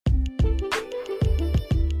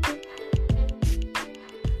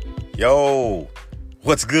Yo,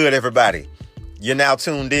 what's good, everybody? You're now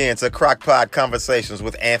tuned in to Crockpot Conversations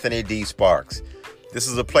with Anthony D. Sparks. This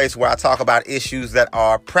is a place where I talk about issues that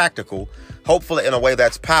are practical, hopefully in a way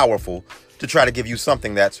that's powerful, to try to give you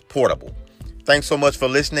something that's portable. Thanks so much for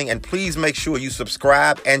listening, and please make sure you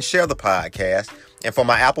subscribe and share the podcast. And for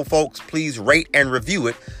my Apple folks, please rate and review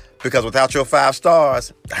it, because without your 5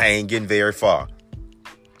 stars, I ain't getting very far.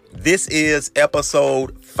 This is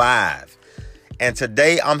episode 5. And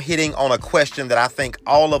today I'm hitting on a question that I think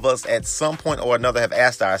all of us at some point or another have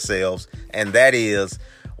asked ourselves, and that is,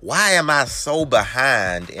 why am I so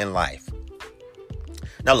behind in life?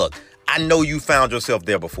 Now look, I know you found yourself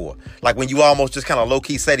there before. Like when you almost just kind of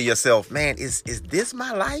low-key say to yourself, man, is this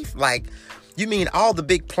my life? Like, you mean all the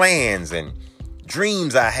big plans and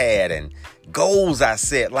dreams I had and goals I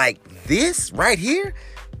set, like this right here?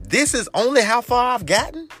 This is only how far I've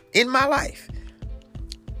gotten in my life.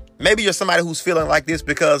 Maybe you're somebody who's feeling like this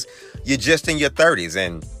because you're just in your 30s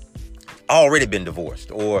and already been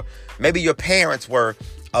divorced. Or maybe your parents were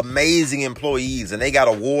amazing employees and they got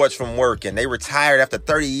awards from work and they retired after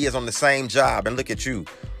 30 years on the same job. And look at you,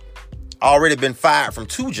 already been fired from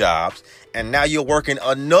 2 jobs. And now you're working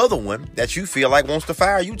another one that you feel like wants to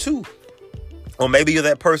fire you too. Or maybe you're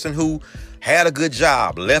that person who had a good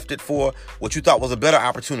job, left it for what you thought was a better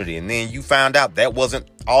opportunity. And then you found out that wasn't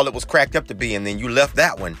all it was cracked up to be. And then you left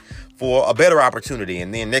that one for a better opportunity.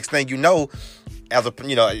 And then next thing you know,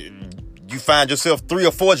 you find yourself 3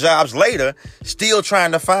 or 4 jobs later, still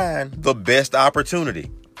trying to find the best opportunity.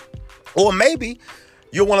 Or maybe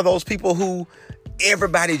you're one of those people who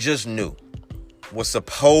everybody just knew was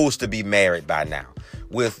supposed to be married by now,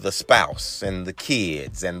 with the spouse and the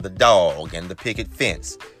kids and the dog and the picket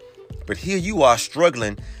fence. But here you are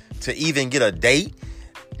struggling to even get a date.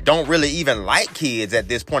 Don't really even like kids at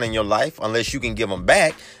this point in your life unless you can give them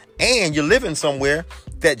back. And you're living somewhere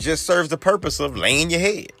that just serves the purpose of laying your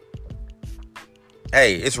head.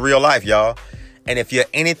 Hey, it's real life, y'all. And if you're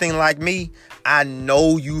anything like me, I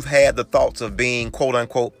know you've had the thoughts of being, quote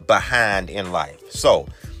unquote, behind in life. So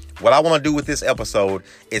what I want to do with this episode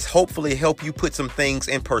is hopefully help you put some things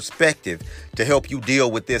in perspective to help you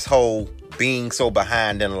deal with this whole being so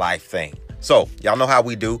behind in life thing. So y'all know how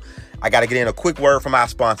we do. I got to get in a quick word from our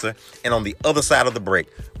sponsor. And on the other side of the break,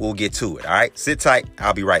 we'll get to it. All right, sit tight.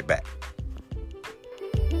 I'll be right back.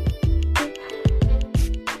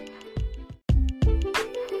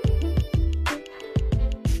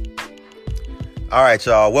 All right,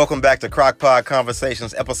 y'all. Welcome back to Crockpot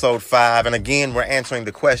Conversations, episode 5. And again, we're answering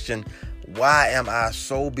the question, why am I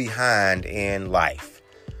so behind in life?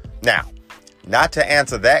 Now, not to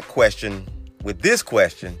answer that question with this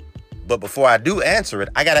question, but before I do answer it,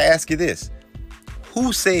 I got to ask you this.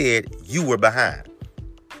 Who said you were behind?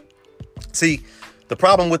 See, the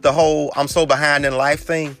problem with the whole I'm so behind in life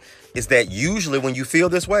thing is that usually when you feel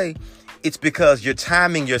this way, it's because you're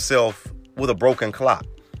timing yourself with a broken clock.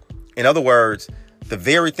 In other words, the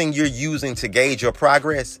very thing you're using to gauge your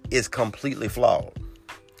progress is completely flawed.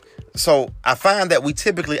 So I find that we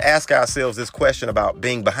typically ask ourselves this question about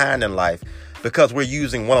being behind in life because we're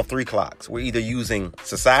using one of 3 clocks. We're either using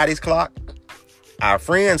society's clock, our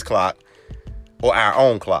friend's clock, or our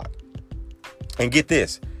own clock. And get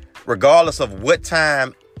this, regardless of what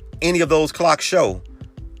time any of those clocks show,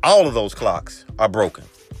 all of those clocks are broken.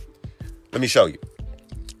 Let me show you.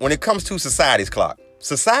 When it comes to society's clock,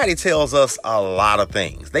 society tells us a lot of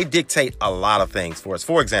things. They dictate a lot of things for us.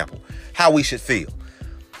 For example, how we should feel.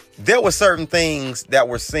 There were certain things that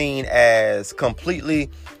were seen as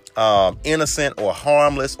completely innocent or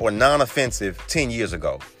harmless or non-offensive 10 years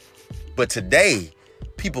ago. But today,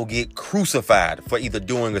 people get crucified for either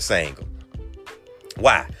doing or saying them.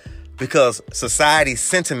 Why? Because society's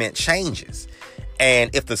sentiment changes.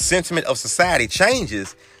 And if the sentiment of society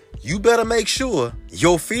changes, you better make sure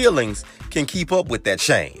your feelings can keep up with that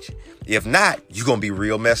change. If not, you're going to be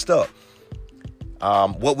real messed up.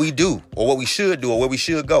 What we do or what we should do or where we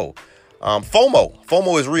should go.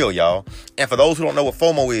 FOMO is real, y'all. And for those who don't know what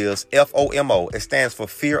FOMO is, FOMO, it stands for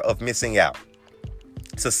fear of missing out.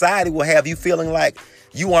 Society will have you feeling like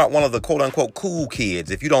you aren't one of the quote unquote cool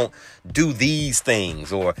kids if you don't do these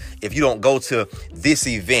things, or if you don't go to this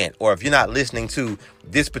event, or if you're not listening to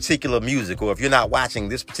this particular music, or if you're not watching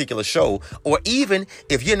this particular show, or even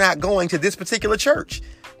if you're not going to this particular church.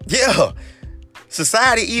 Yeah.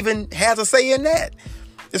 Society even has a say in that.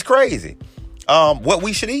 It's crazy. What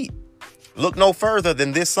we should eat. Look no further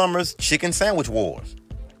than this summer's chicken sandwich wars.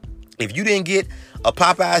 If you didn't get a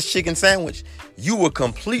Popeye's chicken sandwich, you were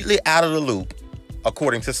completely out of the loop,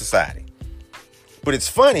 according to society. But it's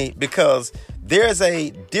funny because there's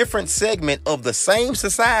a different segment of the same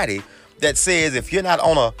society that says if you're not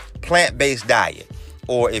on a plant-based diet,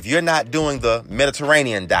 or if you're not doing the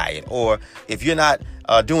Mediterranean diet, or if you're not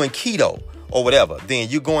doing keto or whatever, then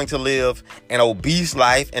you're going to live an obese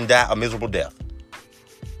life and die a miserable death.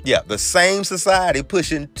 Yeah, the same society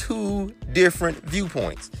pushing two different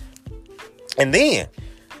viewpoints. And then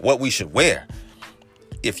what we should wear.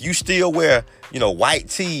 If you still wear, white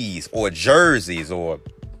tees or jerseys, or,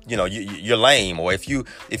 you're lame, or if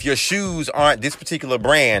your shoes aren't this particular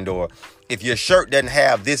brand, or if your shirt doesn't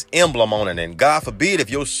have this emblem on it, and God forbid if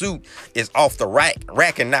your suit is off the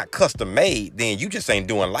rack and not custom made, then you just ain't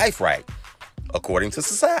doing life right, according to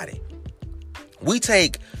society. We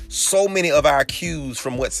take so many of our cues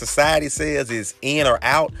from what society says is in or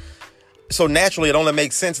out. So naturally, it only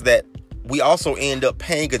makes sense that we also end up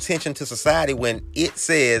paying attention to society when it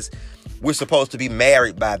says we're supposed to be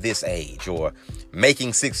married by this age, or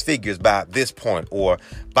making six figures by this point, or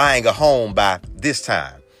buying a home by this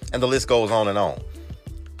time. And the list goes on and on.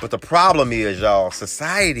 But the problem is, y'all,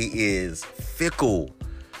 society is fickle.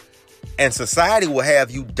 And society will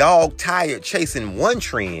have you dog tired chasing one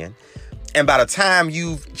trend. And by the time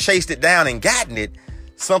you've chased it down and gotten it,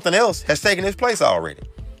 something else has taken its place already.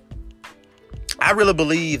 I really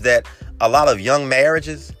believe that a lot of young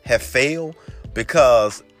marriages have failed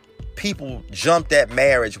because people jumped at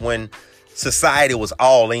marriage when society was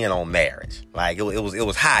all in on marriage. Like it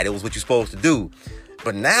was hot. It was what you're supposed to do.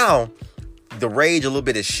 But now the rage a little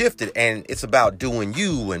bit has shifted, and it's about doing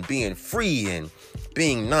you and being free and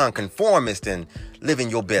being nonconformist and living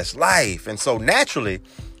your best life. And so naturally,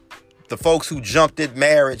 the folks who jumped at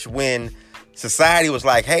marriage when society was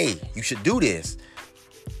like, hey, you should do this.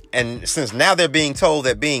 And since now they're being told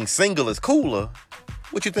that being single is cooler,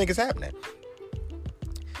 what you think is happening?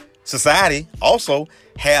 Society also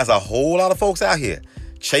has a whole lot of folks out here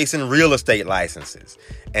chasing real estate licenses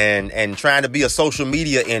and trying to be a social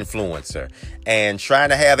media influencer and trying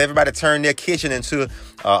to have everybody turn their kitchen into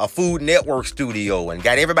a Food Network studio, and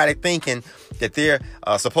got everybody thinking that they're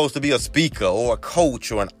supposed to be a speaker or a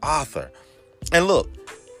coach or an author. And look,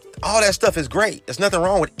 all that stuff is great. There's nothing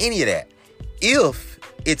wrong with any of that if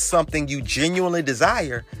it's something you genuinely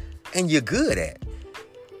desire and you're good at.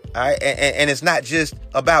 All right. And it's not just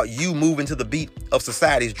about you moving to the beat of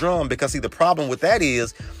society's drum, because see, the problem with that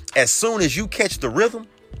is as soon as you catch the rhythm,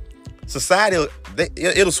 society,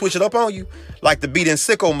 it'll switch it up on you like the beat in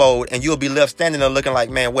sicko mode, and you'll be left standing there looking like,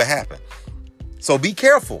 man, what happened? So be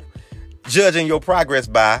careful judging your progress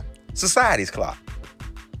by society's clock.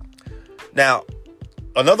 Now,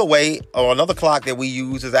 another way or another clock that we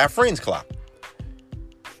use is our friends' clock.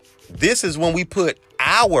 This is when we put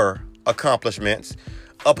our accomplishments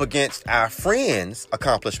up against our friends'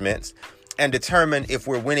 accomplishments and determine if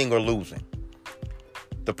we're winning or losing.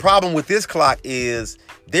 The problem with this clock is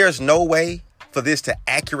there's no way for this to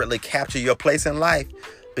accurately capture your place in life,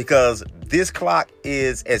 because this clock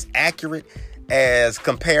is as accurate as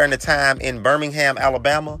comparing the time in Birmingham,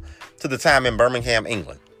 Alabama to the time in Birmingham,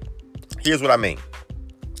 England. Here's what I mean.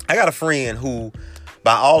 I got a friend who,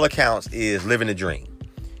 by all accounts, is living the dream.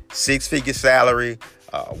 6-figure salary,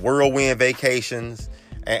 whirlwind vacations,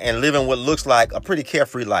 and living what looks like a pretty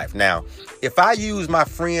carefree life. Now, if I use my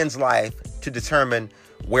friend's life to determine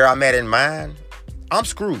where I'm at in mine, I'm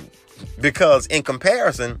screwed, because in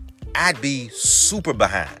comparison, I'd be super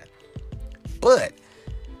behind. But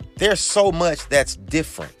there's so much that's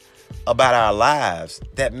different about our lives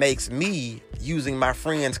that makes me using my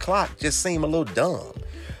friend's clock just seem a little dumb.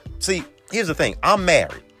 See, here's the thing. I'm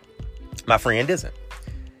married. My friend isn't.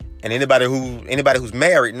 And anybody who's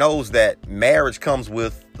married knows that marriage comes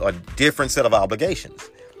with a different set of obligations.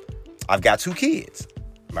 I've got 2 kids.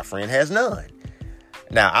 My friend has none.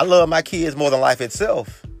 Now, I love my kids more than life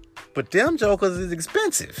itself, but them jokers is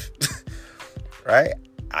expensive, right?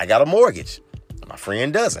 I got a mortgage. My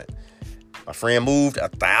friend doesn't. My friend moved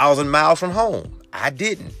 1,000 miles from home. I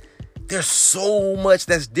didn't. There's so much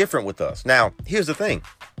that's different with us. Now, here's the thing.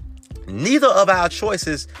 Neither of our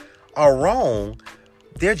choices are wrong.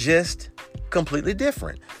 They're just completely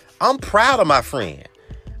different. I'm proud of my friend,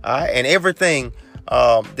 and everything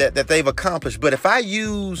that they've accomplished. But if I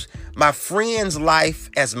use my friend's life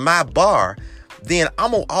as my bar, then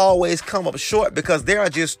I'm going to always come up short, because there are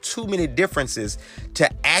just too many differences to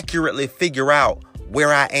accurately figure out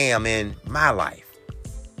where I am in my life.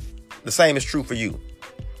 The same is true for you.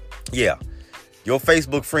 Yeah, your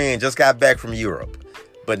Facebook friend just got back from Europe,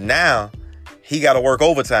 but now he got to work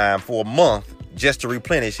overtime for a month just to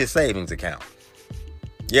replenish his savings account.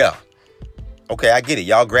 Yeah. Okay, I get it.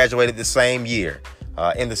 Y'all graduated the same year,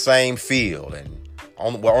 in the same field,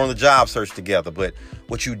 and we're on the job search together. But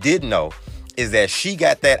what you didn't know is that she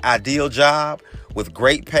got that ideal job with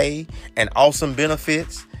great pay and awesome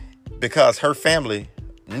benefits because her family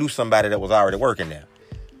knew somebody that was already working there.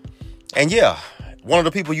 And yeah, one of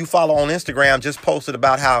the people you follow on Instagram just posted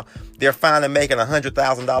about how they're finally making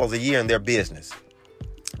 $100,000 a year in their business.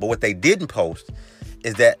 But what they didn't post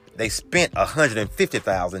is that they spent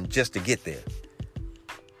 $150,000 just to get there.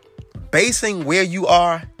 Basing where you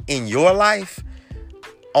are in your life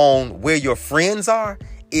on where your friends are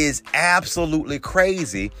is absolutely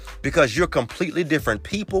crazy, because you're completely different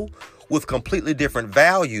people with completely different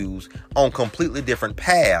values on completely different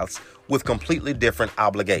paths with completely different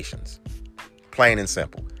obligations. Plain and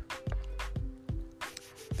simple.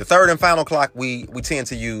 The third and final clock we tend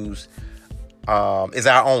to use is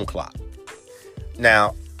our own clock.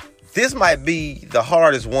 Now, this might be the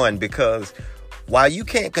hardest one, because while you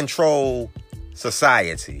can't control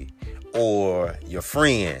society or your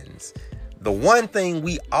friends, the one thing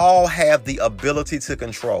we all have the ability to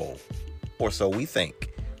control, or so we think,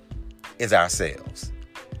 is ourselves.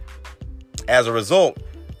 As a result,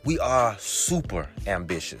 we are super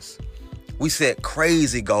ambitious. We set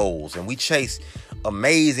crazy goals and we chase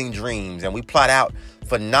amazing dreams and we plot out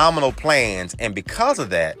phenomenal plans. And because of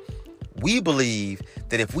that, we believe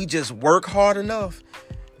that if we just work hard enough,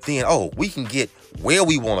 then, we can get where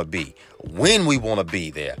we want to be, when we want to be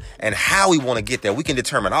there, and how we want to get there. We can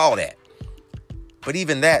determine all that. But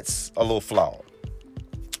even that's a little flawed.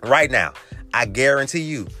 Right now, I guarantee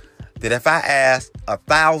you that if I asked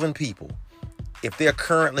 1,000 people if they're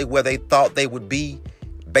currently where they thought they would be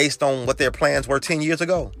based on what their plans were 10 years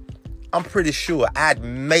ago, I'm pretty sure I'd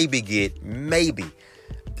maybe get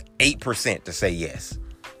 8% to say yes.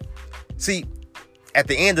 See, at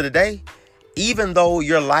the end of the day, even though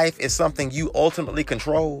your life is something you ultimately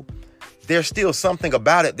control, there's still something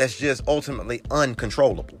about it that's just ultimately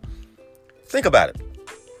uncontrollable. Think about it.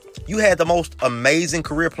 You had the most amazing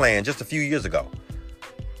career plan just a few years ago,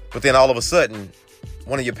 but then all of a sudden,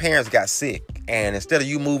 one of your parents got sick, and instead of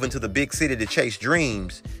you moving to the big city to chase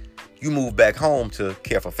dreams, you moved back home to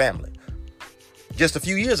care for family. Just a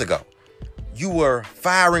few years ago, you were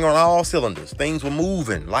firing on all cylinders. Things were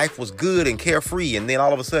moving. Life was good and carefree. And then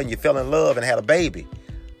all of a sudden you fell in love and had a baby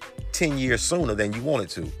 10 years sooner than you wanted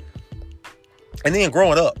to. And then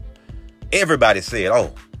growing up, everybody said,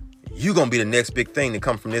 you're going to be the next big thing to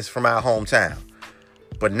come from our hometown.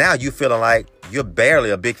 But now you're feeling like you're barely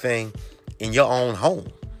a big thing in your own home.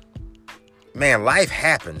 Man, life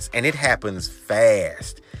happens, and it happens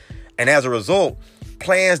fast. And as a result,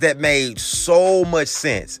 plans that made so much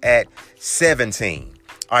sense at 17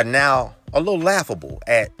 are now a little laughable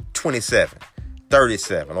at 27,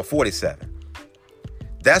 37, or 47.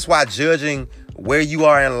 That's why judging where you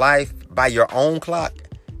are in life by your own clock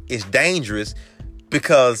is dangerous,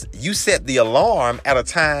 because you set the alarm at a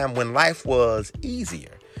time when life was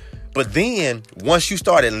easier. But then once you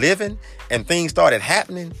started living and things started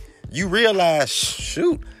happening, you realize,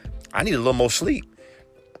 shoot, I need a little more sleep.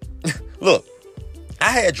 Look,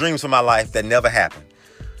 I had dreams for my life that never happened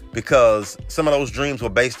because some of those dreams were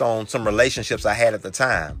based on some relationships I had at the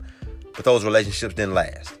time, but those relationships didn't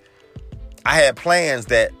last. I had plans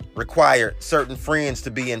that required certain friends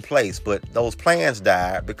to be in place, but those plans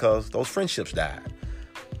died because those friendships died.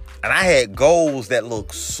 And I had goals that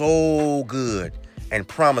looked so good and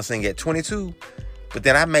promising at 22, but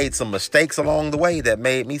then I made some mistakes along the way that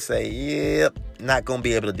made me say, yep, not going to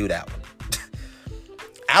be able to do that one.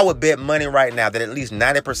 I would bet money right now that at least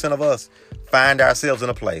 90% of us find ourselves in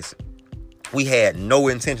a place we had no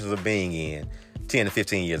intentions of being in 10 to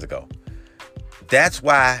 15 years ago. That's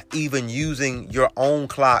why even using your own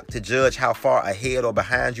clock to judge how far ahead or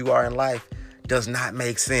behind you are in life does not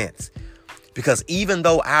make sense. Because even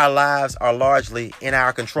though our lives are largely in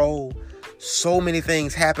our control, so many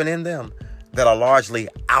things happen in them that are largely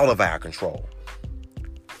out of our control.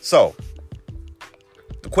 So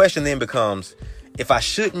the question then becomes, if I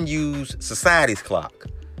shouldn't use society's clock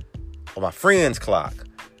or my friend's clock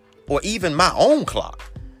or even my own clock,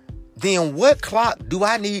 then what clock do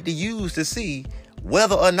I need to use to see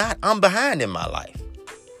whether or not I'm behind in my life?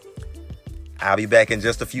 I'll be back in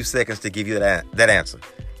just a few seconds to give you that answer.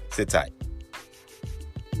 Sit tight.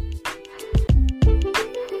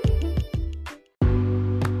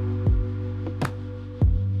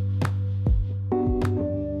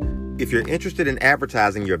 If you're interested in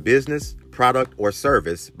advertising your business, product, or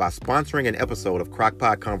service by sponsoring an episode of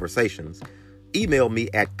Crockpot Conversations, email me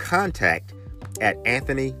at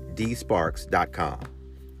contact@anthonydsparks.com.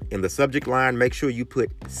 In the subject line, make sure you put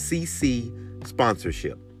CC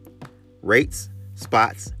Sponsorship. Rates,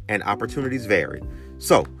 spots, and opportunities vary.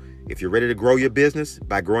 So, if you're ready to grow your business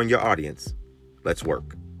by growing your audience, let's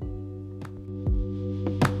work.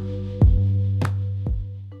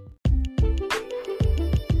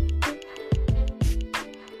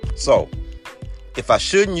 So if I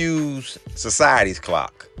shouldn't use society's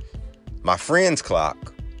clock, my friend's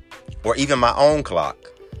clock, or even my own clock,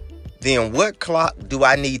 then what clock do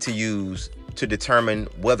I need to use to determine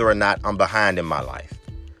whether or not I'm behind in my life?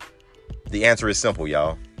 The answer is simple,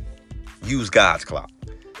 y'all. Use God's clock.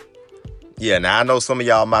 Yeah, now I know some of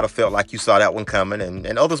y'all might have felt like you saw that one coming,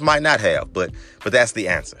 and others might not have, but that's the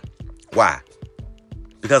answer. Why?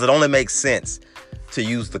 Because it only makes sense to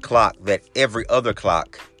use the clock that every other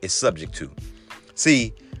clock is subject to.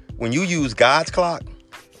 See, when you use God's clock,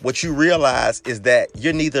 what you realize is that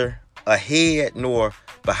you're neither ahead nor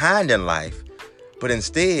behind in life, but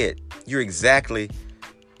instead you're exactly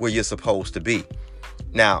where you're supposed to be.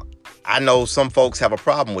 Now, I know some folks have a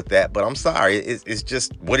problem with that, but I'm sorry. It's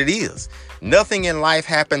just what it is. Nothing in life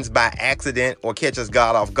happens by accident or catches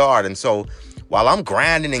God off guard. And so while I'm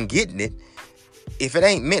grinding and getting it, if it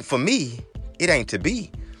ain't meant for me, it ain't to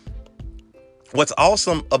be. What's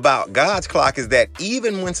awesome about God's clock is that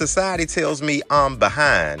even when society tells me I'm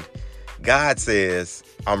behind, God says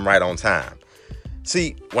I'm right on time.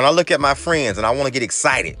 See, when I look at my friends and I want to get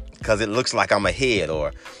excited because it looks like I'm ahead,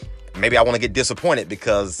 or maybe I want to get disappointed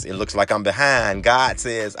because it looks like I'm behind, God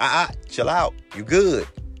says, chill out. You good,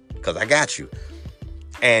 because I got you.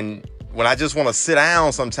 And when I just want to sit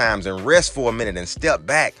down sometimes and rest for a minute and step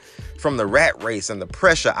back from the rat race and the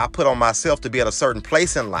pressure I put on myself to be at a certain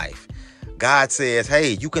place in life, God says,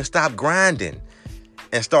 hey, you can stop grinding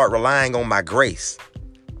and start relying on my grace.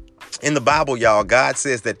 In the Bible, y'all, God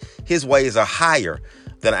says that his ways are higher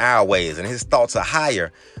than our ways and his thoughts are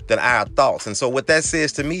higher than our thoughts. And so what that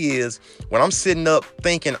says to me is when I'm sitting up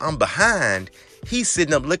thinking I'm behind, he's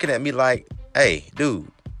sitting up looking at me like, hey,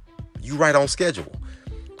 dude, you right on schedule.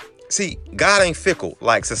 See, God ain't fickle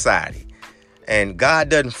like society. And God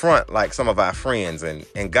doesn't front like some of our friends.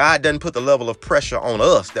 And God doesn't put the level of pressure on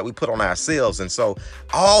us that we put on ourselves. And so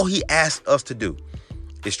all he asks us to do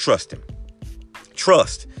is trust him.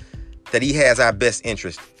 Trust that he has our best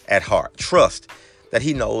interest at heart. Trust that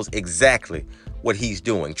he knows exactly what he's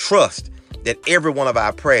doing. Trust that every one of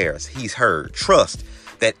our prayers he's heard. Trust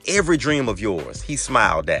that every dream of yours he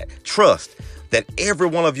smiled at. Trust that every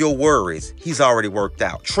one of your worries he's already worked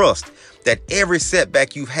out. Trust that every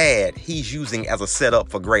setback you've had he's using as a setup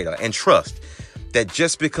for greater. And trust that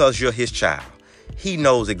just because you're his child, he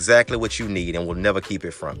knows exactly what you need and will never keep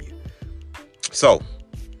it from you. So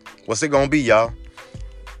what's it gonna be, y'all?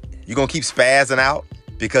 You gonna keep spazzing out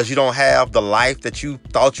because you don't have the life that you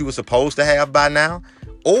thought you were supposed to have by now?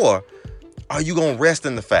 Or are you gonna rest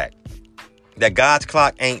in the fact that God's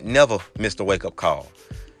clock ain't never missed a wake-up call?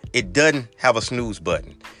 It doesn't have a snooze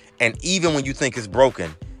button. And even when you think it's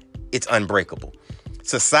broken, it's unbreakable.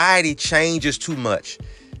 Society changes too much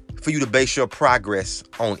for you to base your progress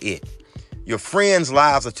on it. Your friends'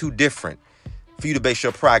 lives are too different for you to base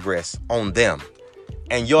your progress on them.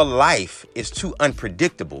 And your life is too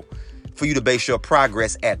unpredictable for you to base your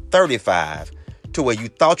progress at 35 to where you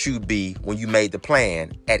thought you'd be when you made the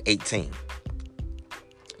plan at 18.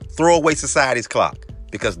 Throw away society's clock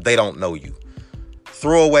because they don't know you.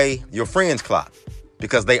 Throw away your friend's clock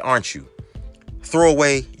because they aren't you. Throw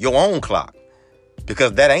away your own clock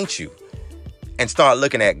because that ain't you. And start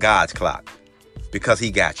looking at God's clock because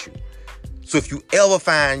he got you. So if you ever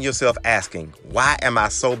find yourself asking, why am I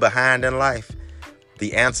so behind in life?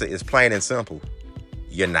 The answer is plain and simple.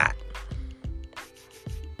 You're not.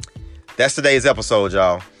 That's today's episode,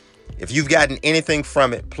 y'all. If you've gotten anything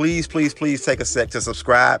from it, please, please, please take a sec to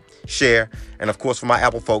subscribe, share, and of course, for my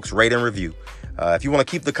Apple folks, rate and review. If you want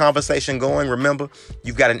to keep the conversation going, remember,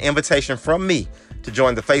 you've got an invitation from me to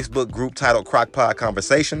join the Facebook group titled Crockpod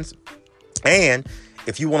Conversations. And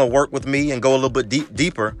if you want to work with me and go a little bit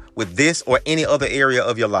deeper with this or any other area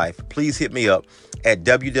of your life, please hit me up at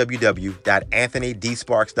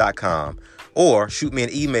www.anthonydsparks.com or shoot me an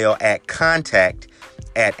email at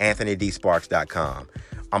contact@anthonydsparks.com.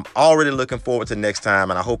 I'm already looking forward to next time,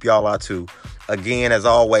 and I hope y'all are too. Again, as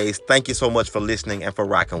always, thank you so much for listening and for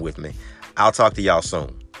rocking with me. I'll talk to y'all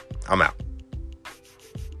soon. I'm out.